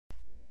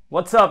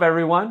What's up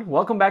everyone?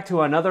 Welcome back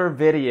to another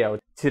video.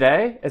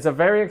 Today is a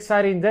very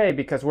exciting day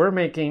because we're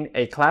making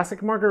a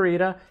classic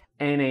margarita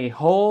and a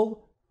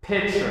whole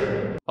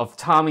pitcher of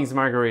Tommy's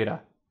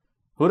margarita.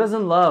 Who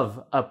doesn't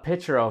love a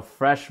pitcher of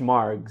fresh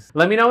margs?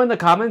 Let me know in the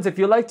comments if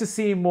you'd like to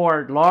see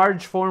more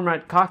large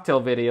format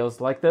cocktail videos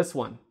like this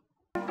one.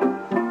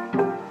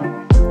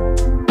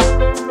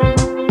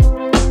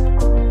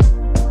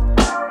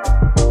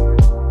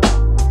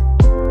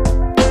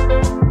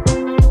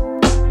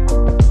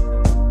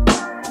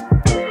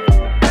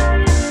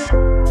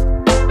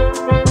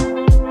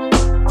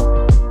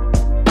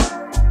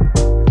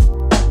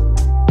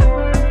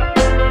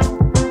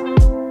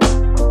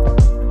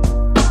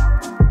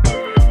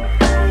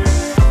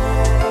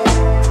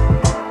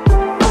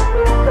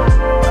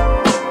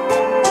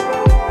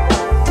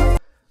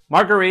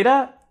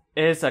 Margarita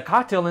is a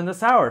cocktail in the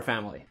sour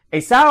family.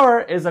 A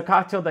sour is a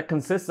cocktail that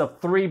consists of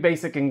three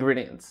basic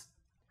ingredients: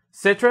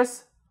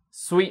 citrus,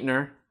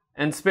 sweetener,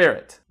 and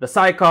spirit. The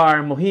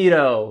sidecar,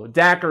 mojito,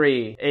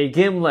 daiquiri, a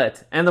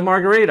gimlet, and the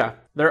margarita,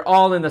 they're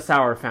all in the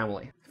sour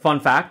family. Fun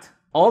fact,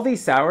 all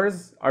these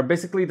sours are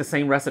basically the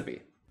same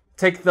recipe.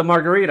 Take the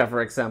margarita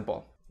for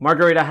example.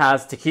 Margarita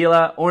has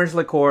tequila, orange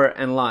liqueur,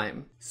 and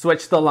lime.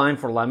 Switch the lime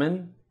for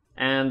lemon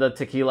and the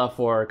tequila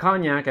for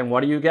cognac, and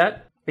what do you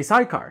get? A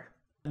sidecar.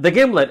 The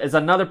gimlet is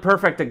another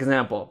perfect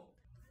example.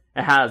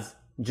 It has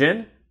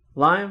gin,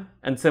 lime,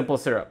 and simple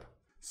syrup.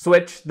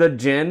 Switch the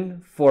gin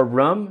for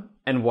rum,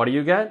 and what do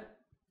you get?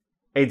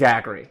 A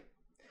daiquiri.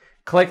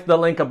 Click the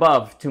link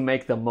above to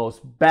make the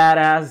most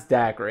badass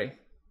daiquiri.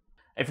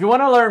 If you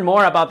want to learn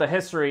more about the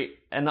history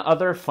and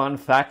other fun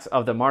facts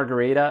of the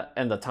margarita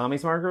and the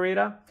Tommy's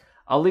margarita,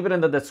 I'll leave it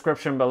in the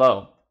description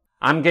below.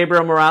 I'm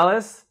Gabriel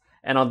Morales,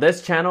 and on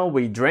this channel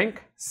we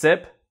drink,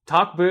 sip,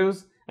 talk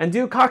booze, and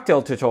do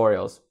cocktail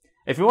tutorials.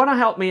 If you want to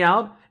help me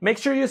out, make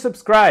sure you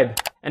subscribe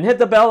and hit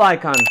the bell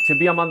icon to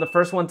be among the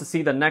first one to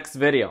see the next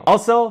video.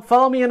 Also,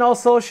 follow me on all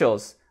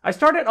socials. I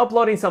started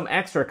uploading some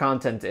extra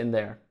content in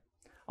there.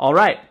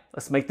 Alright,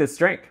 let's make this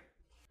drink.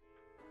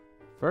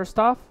 First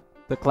off,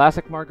 the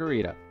classic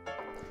margarita.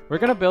 We're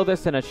gonna build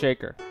this in a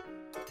shaker.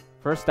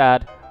 First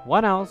add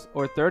 1 ounce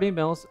or 30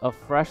 ml of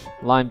fresh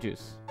lime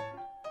juice.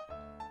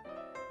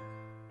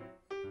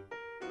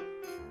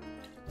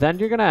 Then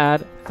you're gonna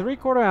add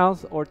 3/4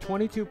 ounce or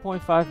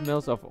 22.5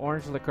 ml of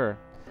orange liqueur.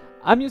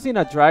 I'm using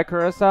a dry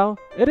Curaço.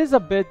 It is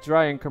a bit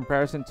dry in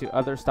comparison to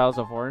other styles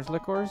of orange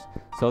liqueurs,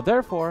 so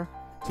therefore,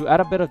 to add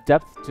a bit of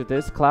depth to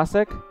this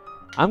classic,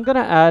 I'm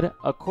gonna add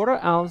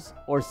 1/4 ounce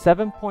or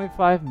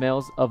 7.5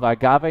 ml of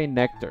agave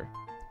nectar.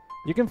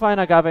 You can find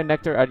agave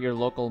nectar at your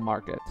local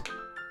market.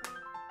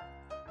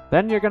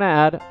 Then you're gonna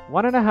add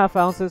 1.5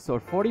 ounces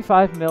or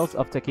 45 ml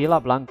of tequila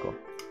blanco.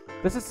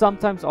 This is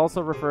sometimes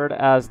also referred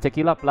as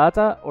tequila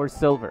plata or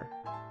silver.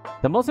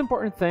 The most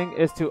important thing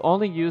is to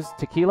only use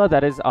tequila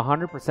that is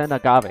 100%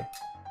 agave.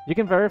 You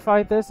can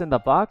verify this in the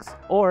box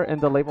or in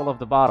the label of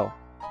the bottle.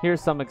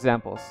 Here's some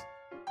examples.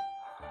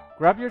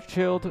 Grab your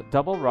chilled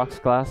double rocks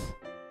glass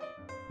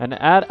and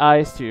add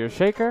ice to your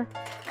shaker.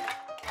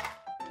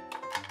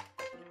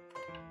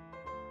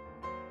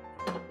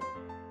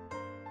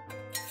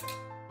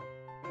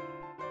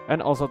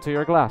 And also to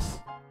your glass.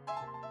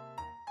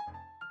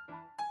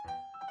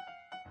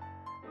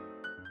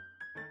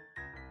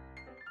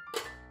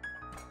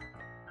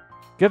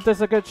 Give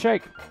this a good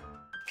shake,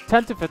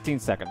 10 to 15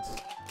 seconds.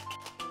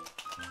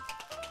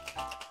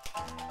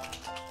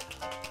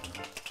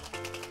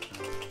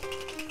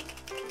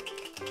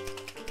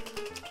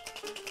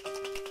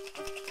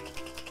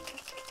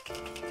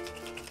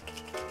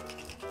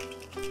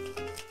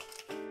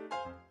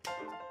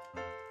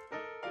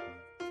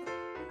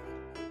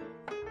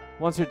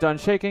 Once you're done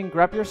shaking,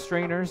 grab your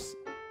strainers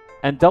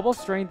and double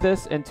strain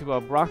this into a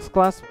rocks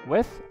glass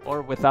with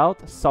or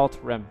without salt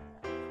rim.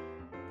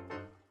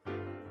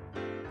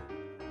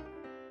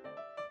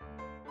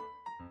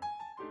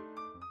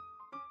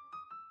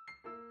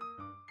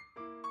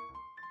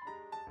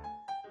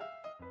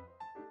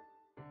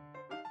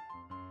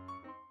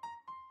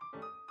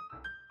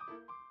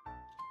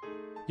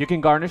 You can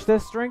garnish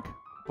this drink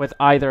with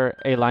either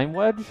a lime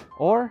wedge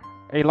or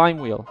a lime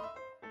wheel.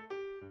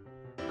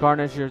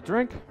 Garnish your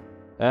drink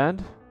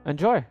and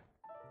enjoy.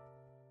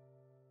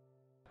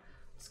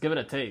 Let's give it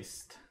a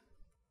taste.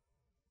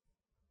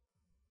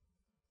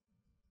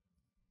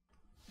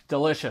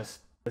 Delicious.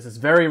 This is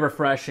very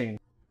refreshing.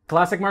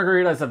 Classic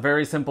margarita is a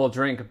very simple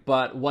drink,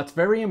 but what's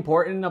very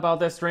important about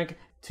this drink,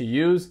 to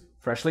use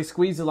freshly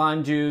squeezed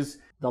lime juice.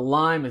 The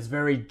lime is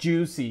very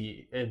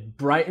juicy. It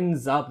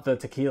brightens up the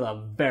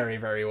tequila very,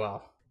 very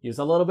well. Use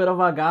a little bit of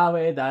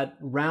agave that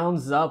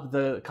rounds up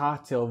the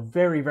cocktail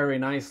very, very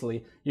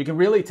nicely. You can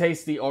really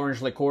taste the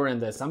orange liqueur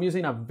in this. I'm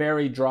using a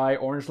very dry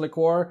orange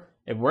liqueur.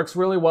 It works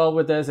really well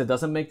with this. It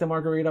doesn't make the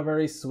margarita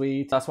very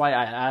sweet. That's why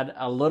I add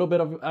a little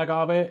bit of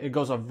agave. It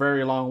goes a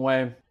very long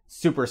way.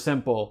 Super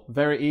simple,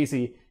 very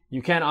easy.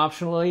 You can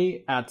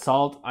optionally add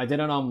salt. I did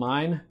it on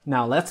mine.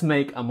 Now let's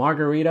make a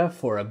margarita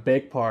for a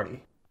big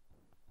party.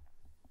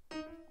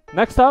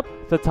 Next up,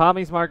 the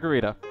Tommy's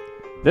margarita.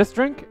 This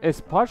drink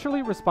is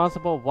partially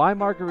responsible why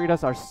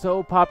margaritas are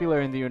so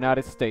popular in the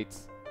United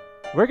States.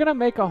 We're gonna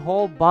make a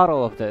whole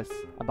bottle of this,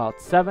 about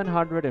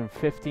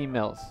 750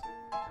 mils.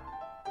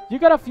 You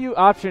got a few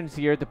options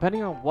here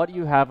depending on what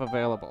you have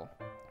available.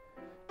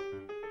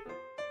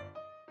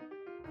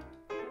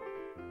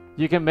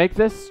 You can make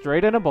this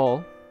straight in a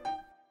bowl,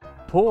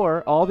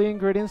 pour all the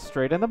ingredients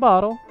straight in the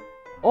bottle,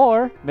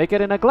 or make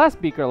it in a glass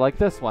beaker like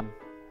this one.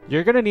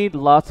 You're gonna need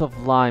lots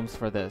of limes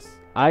for this.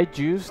 I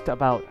juiced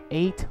about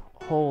 8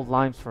 whole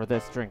limes for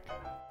this drink.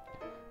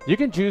 You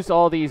can juice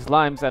all these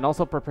limes and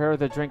also prepare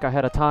the drink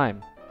ahead of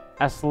time,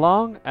 as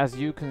long as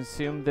you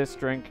consume this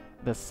drink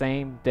the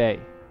same day.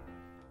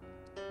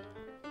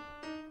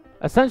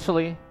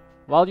 Essentially,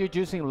 while you're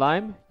juicing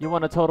lime, you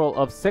want a total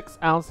of 6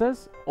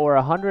 ounces or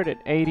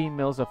 180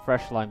 mils of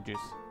fresh lime juice.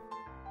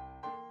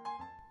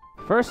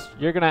 First,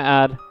 you're gonna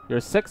add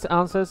your 6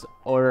 ounces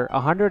or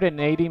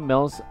 180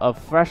 mils of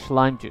fresh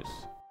lime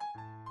juice.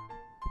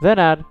 Then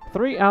add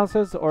 3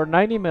 ounces or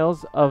 90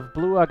 mils of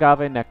blue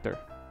agave nectar.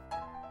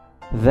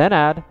 Then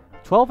add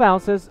 12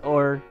 ounces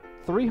or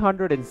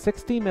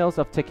 360 mils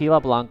of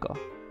tequila blanco,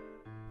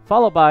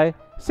 followed by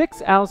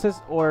 6 ounces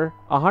or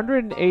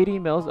 180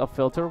 mils of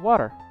filtered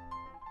water.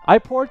 I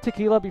poured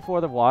tequila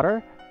before the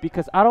water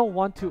because I don't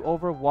want to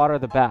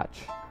overwater the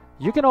batch.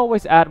 You can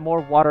always add more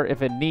water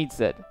if it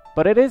needs it,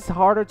 but it is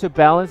harder to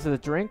balance the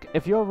drink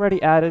if you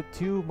already added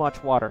too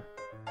much water.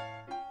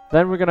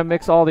 Then we're gonna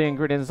mix all the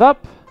ingredients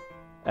up,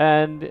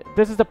 and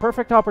this is the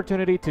perfect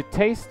opportunity to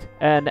taste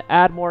and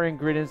add more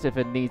ingredients if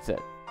it needs it.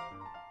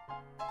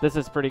 This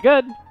is pretty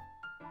good.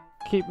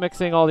 Keep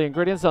mixing all the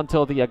ingredients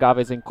until the agave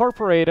is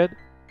incorporated.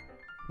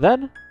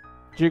 Then,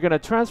 you're gonna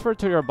transfer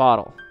to your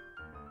bottle.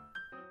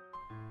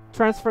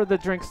 Transfer the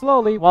drink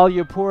slowly while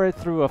you pour it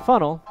through a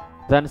funnel,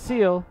 then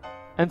seal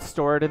and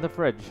store it in the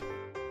fridge.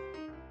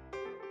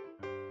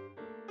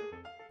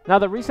 Now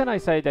the reason I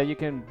say that you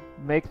can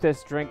make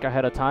this drink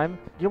ahead of time,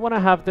 you want to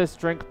have this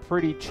drink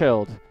pretty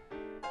chilled.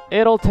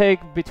 It'll take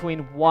between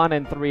 1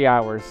 and 3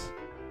 hours.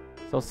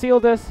 So seal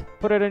this,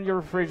 put it in your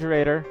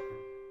refrigerator,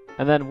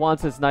 and then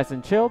once it's nice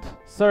and chilled,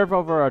 serve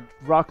over a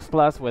rocks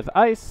glass with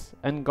ice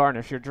and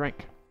garnish your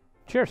drink.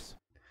 Cheers.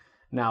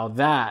 Now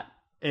that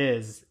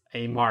is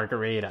a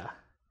margarita.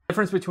 The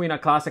difference between a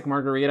classic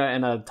margarita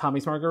and a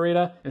Tommy's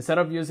margarita, instead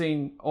of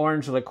using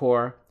orange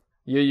liqueur,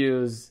 you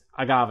use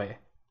agave.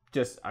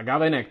 Just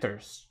agave nectar,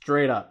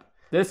 straight up.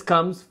 This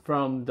comes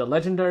from the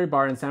legendary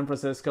bar in San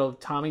Francisco,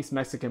 Tommy's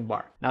Mexican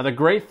Bar. Now the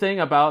great thing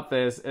about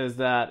this is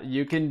that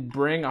you can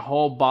bring a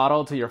whole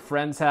bottle to your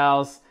friend's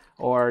house,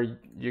 or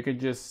you could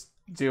just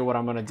do what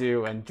I'm gonna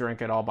do and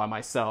drink it all by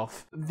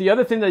myself. The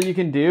other thing that you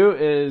can do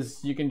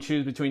is you can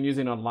choose between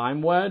using a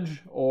lime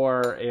wedge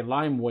or a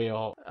lime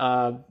wheel.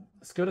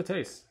 Let's give it a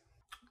taste.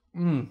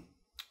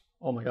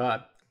 Oh my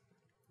God.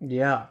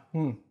 Yeah.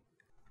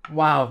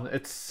 Wow,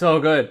 it's so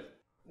good.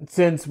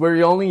 Since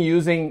we're only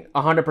using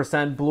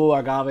 100% blue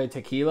agave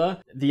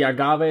tequila, the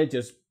agave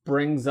just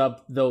brings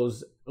up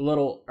those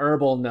little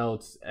herbal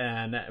notes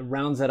and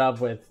rounds it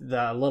up with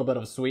a little bit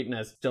of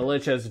sweetness.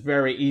 Delicious,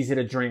 very easy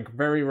to drink,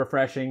 very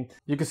refreshing.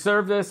 You can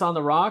serve this on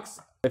the rocks.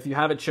 If you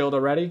have it chilled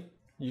already,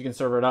 you can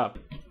serve it up.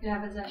 You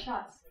have it as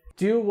shots.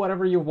 Do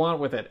whatever you want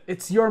with it.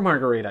 It's your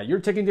margarita. You're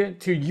taking it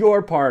to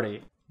your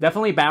party.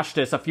 Definitely batch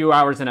this a few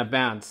hours in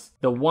advance.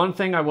 The one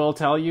thing I will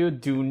tell you,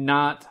 do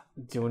not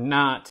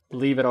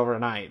leave it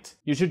overnight.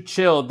 You should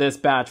chill this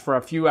batch for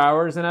a few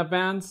hours in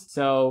advance.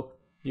 So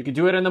you can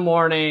do it in the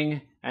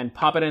morning and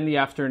pop it in the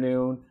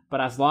afternoon. But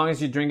as long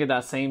as you drink it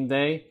that same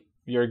day,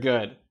 you're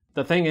good.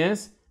 The thing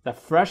is, the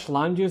fresh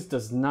lime juice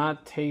does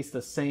not taste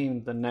the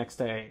same the next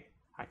day.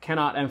 I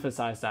cannot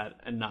emphasize that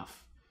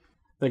enough.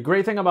 The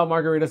great thing about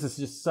margaritas is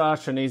just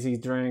such an easy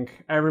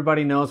drink.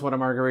 Everybody knows what a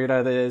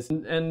margarita is.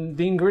 And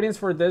the ingredients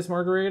for this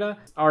margarita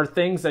are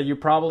things that you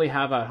probably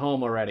have at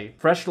home already.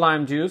 Fresh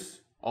lime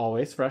juice,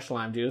 always fresh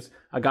lime juice,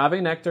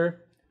 agave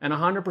nectar, and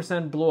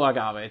 100% blue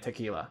agave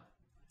tequila.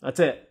 That's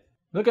it.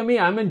 Look at me,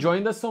 I'm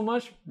enjoying this so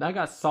much, that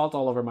got salt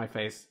all over my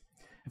face.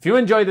 If you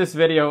enjoyed this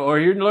video or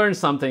you learned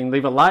something,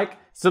 leave a like,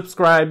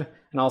 subscribe,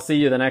 and I'll see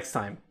you the next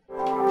time.